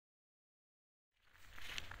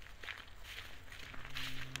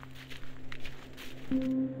My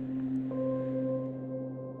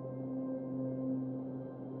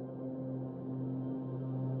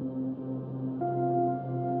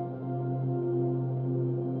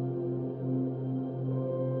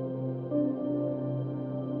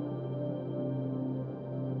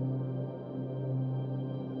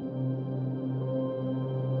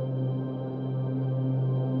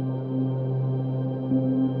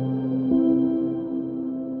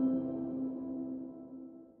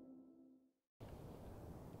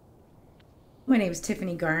name is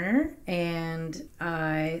Tiffany Garner, and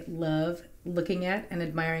I love looking at and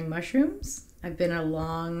admiring mushrooms. I've been a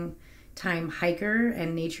long time hiker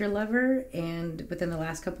and nature lover, and within the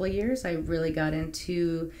last couple of years I really got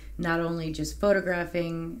into not only just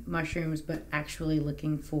photographing mushrooms but actually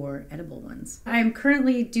looking for edible ones. I'm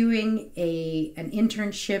currently doing an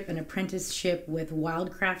internship, an apprenticeship with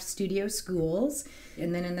Wildcraft Studio Schools,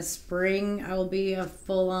 and then in the spring I will be a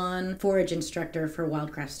full-on forage instructor for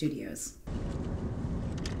Wildcraft Studios.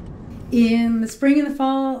 In the spring and the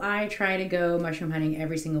fall, I try to go mushroom hunting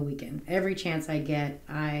every single weekend. Every chance I get,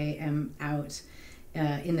 I am out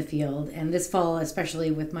in the field. And this fall,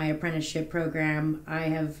 especially with my apprenticeship program, I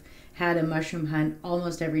have had a mushroom hunt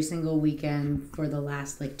almost every single weekend for the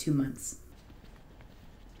last 2 months.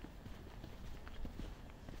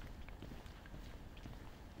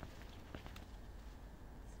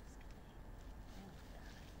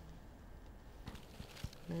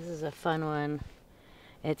 This is a fun one.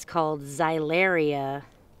 It's called Xylaria,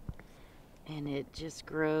 and it just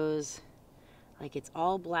grows it's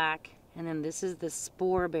all black, and then this is the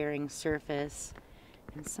spore-bearing surface.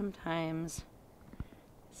 And sometimes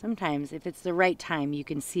if it's the right time, you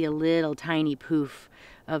can see a little tiny poof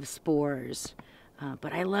of spores.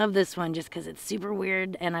 But I love this one just because it's super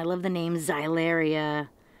weird, and I love the name Xylaria.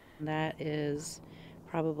 That is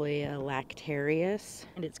probably a Lactarius,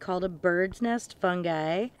 and it's called a bird's nest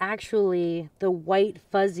fungi. Actually, the white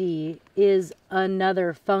fuzzy is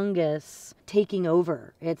another fungus taking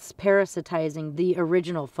over. It's parasitizing the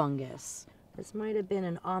original fungus. This might have been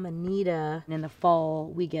an amanita. In the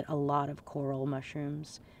fall, we get a lot of coral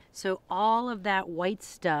mushrooms. So all of that white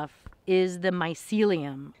stuff is the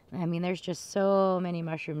mycelium. I mean, there's just so many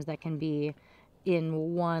mushrooms that can be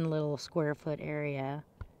in one little square foot area.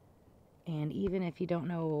 And even if you don't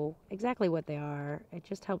know exactly what they are, it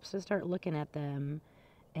just helps to start looking at them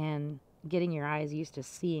and getting your eyes used to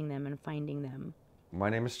seeing them and finding them.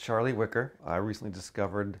 My name is Charlie Wicker. I recently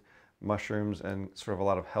discovered mushrooms and sort of a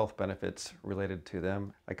lot of health benefits related to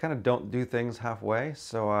them. I kind of don't do things halfway,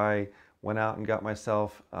 so I went out and got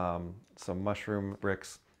myself some mushroom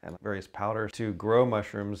bricks and various powders to grow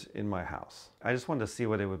mushrooms in my house. I just wanted to see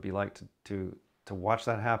what it would be like to watch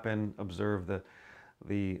that happen, observe the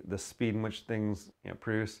speed in which things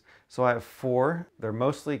produce. So I have 4. They're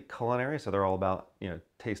mostly culinary, so they're all about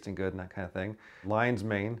tasting good and that kind of thing. Lion's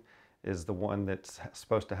mane is the one that's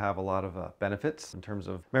supposed to have a lot of benefits in terms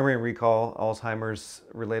of memory and recall, Alzheimer's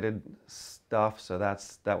related stuff. So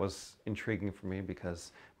that was intriguing for me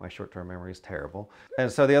because my short-term memory is terrible.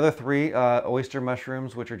 And so the other 3, oyster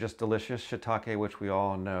mushrooms, which are just delicious, shiitake, which we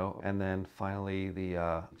all know, and then finally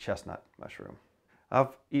the chestnut mushroom.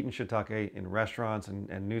 I've eaten shiitake in restaurants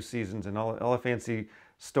and New Seasons and all the fancy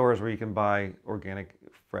stores where you can buy organic,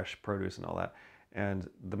 fresh produce and all that. And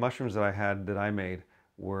the mushrooms that I made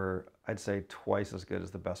were, I'd say, twice as good as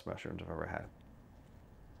the best mushrooms I've ever had.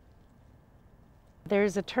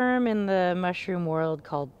 There's a term in the mushroom world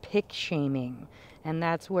called pick shaming, and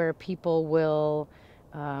that's where people will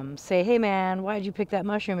say, hey man, why'd you pick that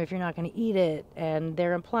mushroom if you're not going to eat it? And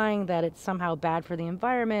they're implying that it's somehow bad for the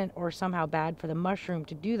environment or somehow bad for the mushroom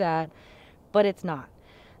to do that, but it's not.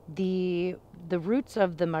 The roots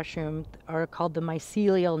of the mushroom are called the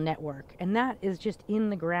mycelial network, and that is just in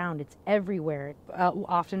the ground. It's everywhere.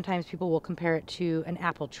 Oftentimes people will compare it to an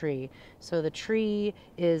apple tree. So the tree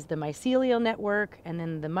is the mycelial network, and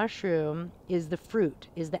then the mushroom is the fruit,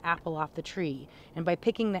 is the apple off the tree. And by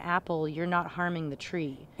picking the apple, you're not harming the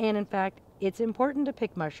tree. And in fact, it's important to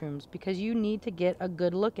pick mushrooms because you need to get a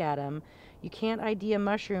good look at them. You can't ID a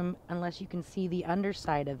mushroom unless you can see the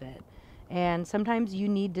underside of it. And sometimes you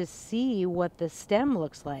need to see what the stem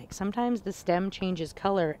looks like. Sometimes the stem changes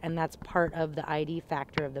color, and that's part of the ID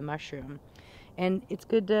factor of the mushroom. And it's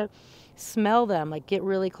good to smell them, get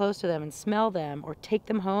really close to them and smell them, or take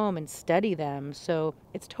them home and study them. So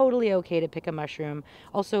it's totally okay to pick a mushroom.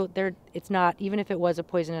 Also, it's not, even if it was a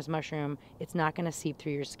poisonous mushroom, it's not going to seep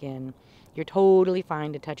through your skin. You're totally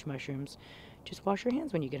fine to touch mushrooms. Just wash your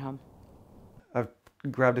hands when you get home. I've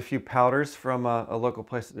grabbed a few powders from a local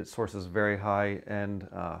place that sources very high-end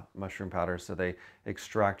mushroom powders. So they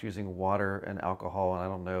extract using water and alcohol, and I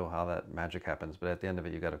don't know how that magic happens, but at the end of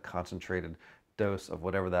it, you got a concentrated dose of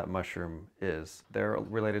whatever that mushroom is. They're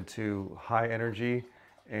related to high energy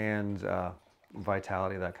and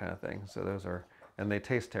vitality, that kind of thing. So those are, and they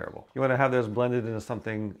taste terrible. You want to have those blended into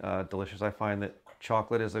something delicious. I find that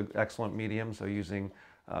chocolate is an excellent medium. So using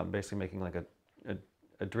basically making like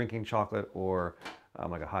a drinking chocolate or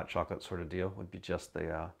like a hot chocolate sort of deal would be just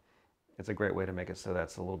the, it's a great way to make it so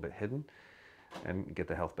that's a little bit hidden and get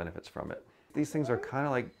the health benefits from it. These things are kind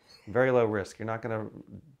of like very low risk. You're not going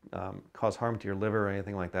to cause harm to your liver or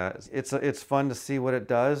anything like that. It's fun to see what it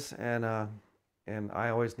does, and I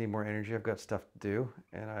always need more energy. I've got stuff to do,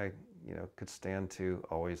 and I could stand to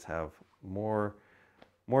always have more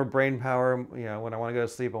brain power. When I want to go to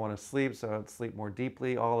sleep, I want to sleep, so I'd sleep more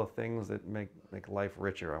deeply. All the things that make life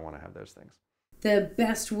richer, I want to have those things. The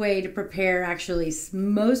best way to prepare actually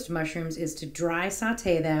most mushrooms is to dry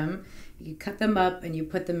saute them. You cut them up and you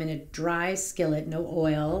put them in a dry skillet, no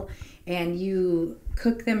oil, and you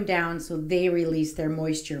cook them down so they release their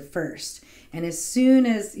moisture first. And as soon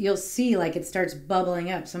as you'll see, like, it starts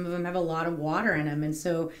bubbling up, some of them have a lot of water in them. And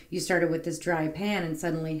so you started with this dry pan and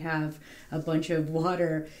suddenly have a bunch of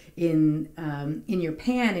water in your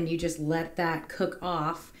pan, and you just let that cook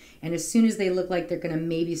off. And as soon as they look like they're going to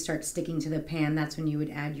maybe start sticking to the pan, that's when you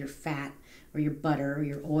would add your fat or your butter or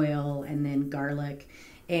your oil and then garlic.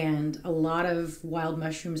 And a lot of wild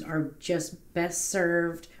mushrooms are just best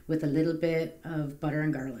served with a little bit of butter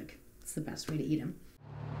and garlic. It's the best way to eat them.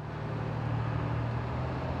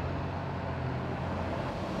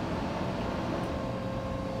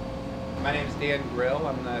 My name is Dan Grill.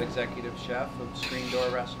 I'm the executive chef of Screen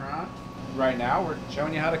Door Restaurant. Right now, we're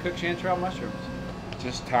showing you how to cook chanterelle mushrooms.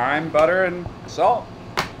 Just thyme, butter, and salt.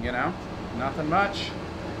 Nothing much,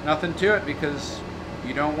 nothing to it, because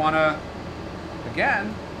you don't want to.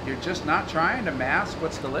 Again, you're just not trying to mask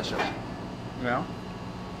what's delicious.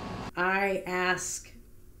 I ask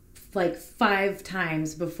like 5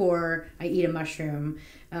 times before I eat a mushroom.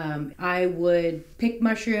 I would pick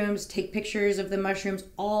mushrooms, take pictures of the mushrooms,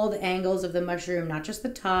 all the angles of the mushroom, not just the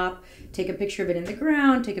top, take a picture of it in the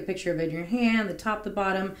ground, take a picture of it in your hand, the top, the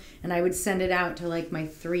bottom, and I would send it out to like my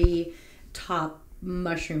 3 top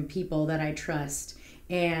mushroom people that I trust.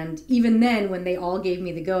 And even then, when they all gave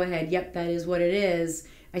me the go-ahead, yep, that is what it is,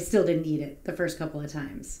 I still didn't eat it the first couple of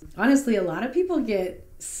times. Honestly, a lot of people get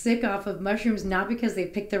sick off of mushrooms not because they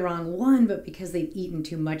picked the wrong one, but because they've eaten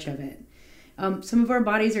too much of it. Some of our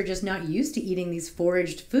bodies are just not used to eating these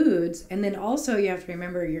foraged foods. And then also you have to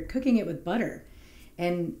remember you're cooking it with butter,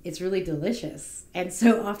 and it's really delicious. And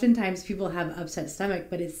so oftentimes people have upset stomach,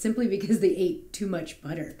 but it's simply because they ate too much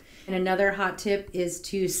butter. And another hot tip is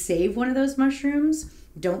to save one of those mushrooms.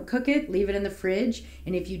 Don't cook it, leave it in the fridge.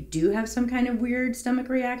 And if you do have some kind of weird stomach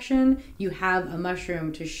reaction, you have a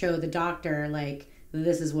mushroom to show the doctor, like,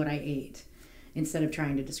 this is what I ate, instead of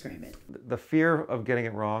trying to describe it. The fear of getting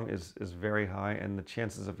it wrong is very high, and the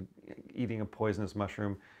chances of eating a poisonous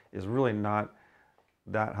mushroom is really not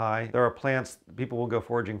that high. There are plants, people will go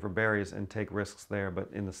foraging for berries and take risks there, but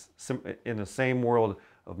in the same world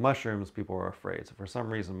of mushrooms, people are afraid. So for some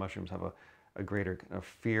reason, mushrooms have a greater kind of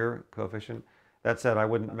fear coefficient. That said, I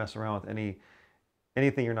wouldn't mess around with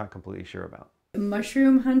anything you're not completely sure about.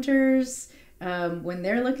 Mushroom hunters, when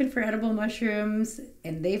they're looking for edible mushrooms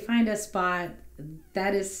and they find a spot,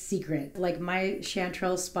 that is secret. Like my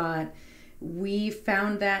chanterelle spot, we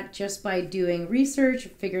found that just by doing research,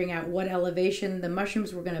 figuring out what elevation the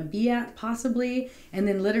mushrooms were going to be at possibly, and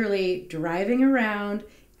then literally driving around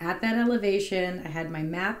at that elevation. I had my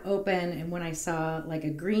map open, and when I saw like a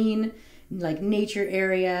green, like nature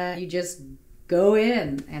area, you just go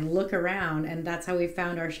in and look around, and that's how we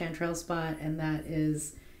found our chanterelle spot, and that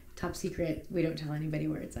is top secret. We don't tell anybody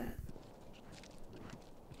where it's at.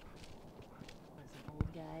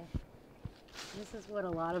 Old guy. This is what a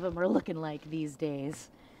lot of them are looking like these days.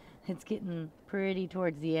 It's getting pretty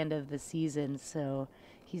towards the end of the season, so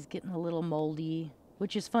he's getting a little moldy,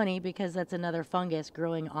 which is funny because that's another fungus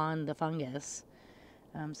growing on the fungus.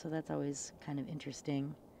 So that's always kind of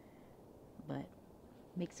interesting, but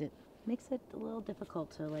makes it a little difficult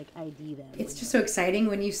to like ID them. It's just so exciting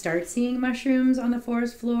when you start seeing mushrooms on the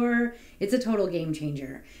forest floor. It's a total game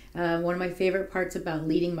changer. One of my favorite parts about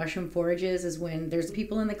leading mushroom forages is when there's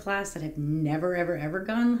people in the class that have never, ever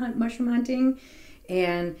gone mushroom hunting.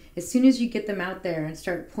 And as soon as you get them out there and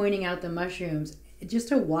start pointing out the mushrooms, just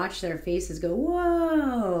to watch their faces go,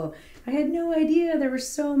 whoa, I had no idea there were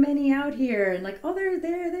so many out here, and like, oh, they're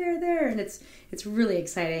there, and it's really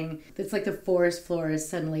exciting. It's like the forest floor is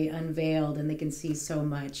suddenly unveiled and they can see so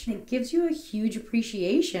much. It gives you a huge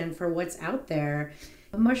appreciation for what's out there.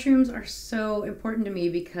 Mushrooms are so important to me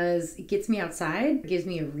because it gets me outside, it gives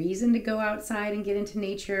me a reason to go outside and get into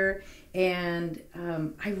nature, and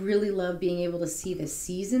I really love being able to see the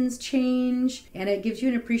seasons change, and it gives you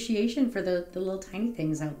an appreciation for the little tiny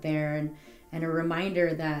things out there, and a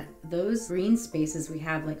reminder that those green spaces we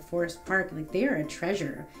have, like Forest Park, like they are a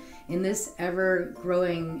treasure. In this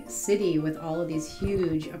ever-growing city with all of these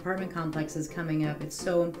huge apartment complexes coming up, it's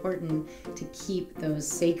so important to keep those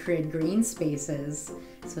sacred green spaces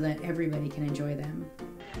so that everybody can enjoy them.